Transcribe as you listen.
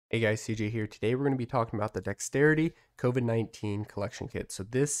Hey guys, CJ here. Today we're going to be talking about the DxTerity COVID-19 collection kit. So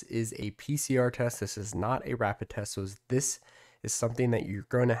this is a PCR test. This is not a rapid test. So this is something that you're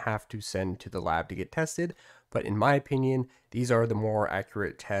going to have to send to the lab to get tested. But in my opinion, these are the more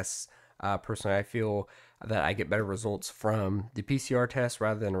accurate tests. Personally, I feel that I get better results from the PCR test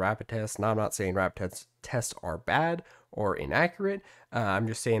rather than a rapid test. Now, I'm not saying rapid tests are bad or inaccurate. I'm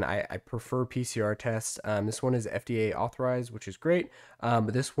just saying I prefer PCR tests. This one is FDA authorized, which is great.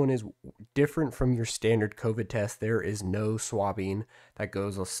 But this one is different from your standard COVID test. There is no swabbing that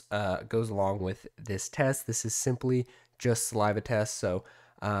goes along with this test. This is simply just saliva test. So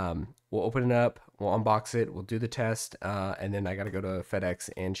we'll open it up, we'll unbox it, we'll do the test, and then I got to go to FedEx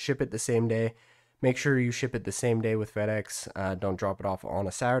and ship it the same day. Make sure you ship it the same day with FedEx. Don't drop it off on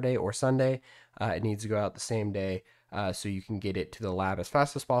a Saturday or Sunday. It needs to go out the same day so you can get it to the lab as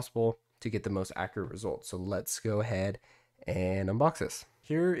fast as possible to get the most accurate results. So let's go ahead and unbox this.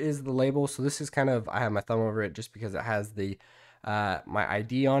 Here is the label. So this is kind of, I have my thumb over it just because it has the my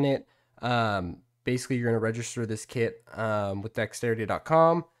ID on it. Basically, you're going to register this kit with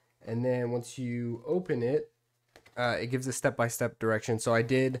DxTerity.com, and then once you open it, it gives a step-by-step direction. So I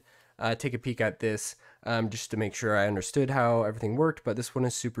did take a peek at this just to make sure I understood how everything worked, but this one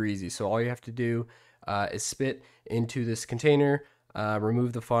is super easy. So all you have to do is spit into this container,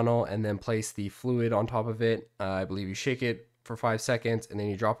 remove the funnel, and then place the fluid on top of it. I believe you shake it for 5 seconds, and then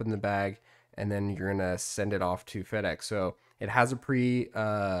you drop it in the bag, and then you're going to send it off to FedEx. So it has a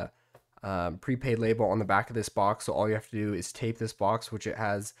prepaid label on the back of this box, so all you have to do is tape this box, which it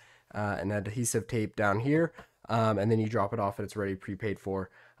has an adhesive tape down here, and then you drop it off and it's ready prepaid for,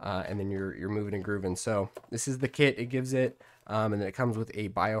 and then you're moving and grooving. So this is the kit it gives it, and then it comes with a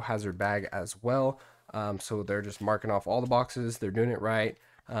biohazard bag as well. So they're just marking off all the boxes, they're doing it right.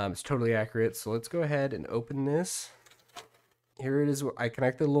 It's totally accurate. So let's go ahead and open this. Here it is. I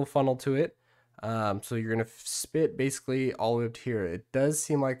connected a little funnel to it. So you're going to spit basically all the way up to here. It does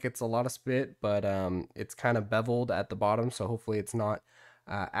seem like it's a lot of spit, but it's kind of beveled at the bottom, so hopefully it's not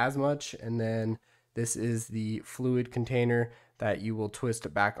as much. And then this is the fluid container that you will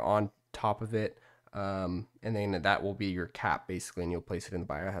twist back on top of it, and then that will be your cap basically, and you'll place it in the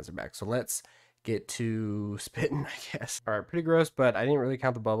biohazard bag. So let's get to spitting, I guess. All right, pretty gross, but I didn't really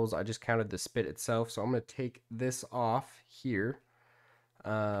count the bubbles. I just counted the spit itself. So I'm going to take this off here.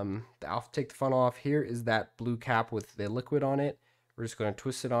 I'll take the funnel off. Here is that blue cap with the liquid on it. We're just going to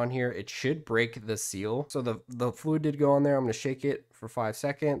twist it on here. It should break the seal. So the fluid did go on there. I'm going to shake it for 5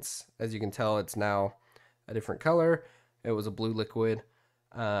 seconds. As you can tell, it's now a different color. It was a blue liquid.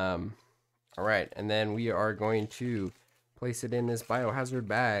 All right, and then we are going to place it in this biohazard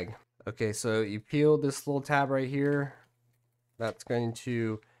bag. Okay, so you peel this little tab right here. That's going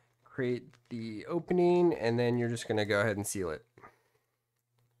to create the opening, and then you're just going to go ahead and seal it.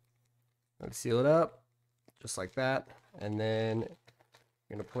 Seal it up just like that, and then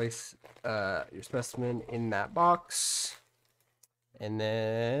you're going to place your specimen in that box, and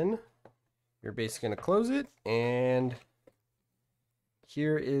then you're basically going to close it. And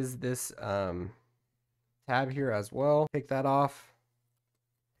here is this tab here as well. Take that off,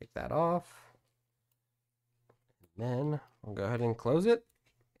 and then I'll go ahead and close it,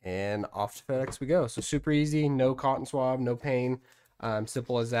 and off to FedEx we go. So super easy, no cotton swab, no pain.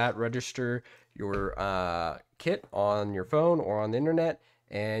 Simple as that. Register your kit on your phone or on the internet,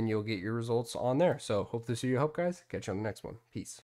 and you'll get your results on there. So hope this video helped, guys. Catch you on the next one. Peace.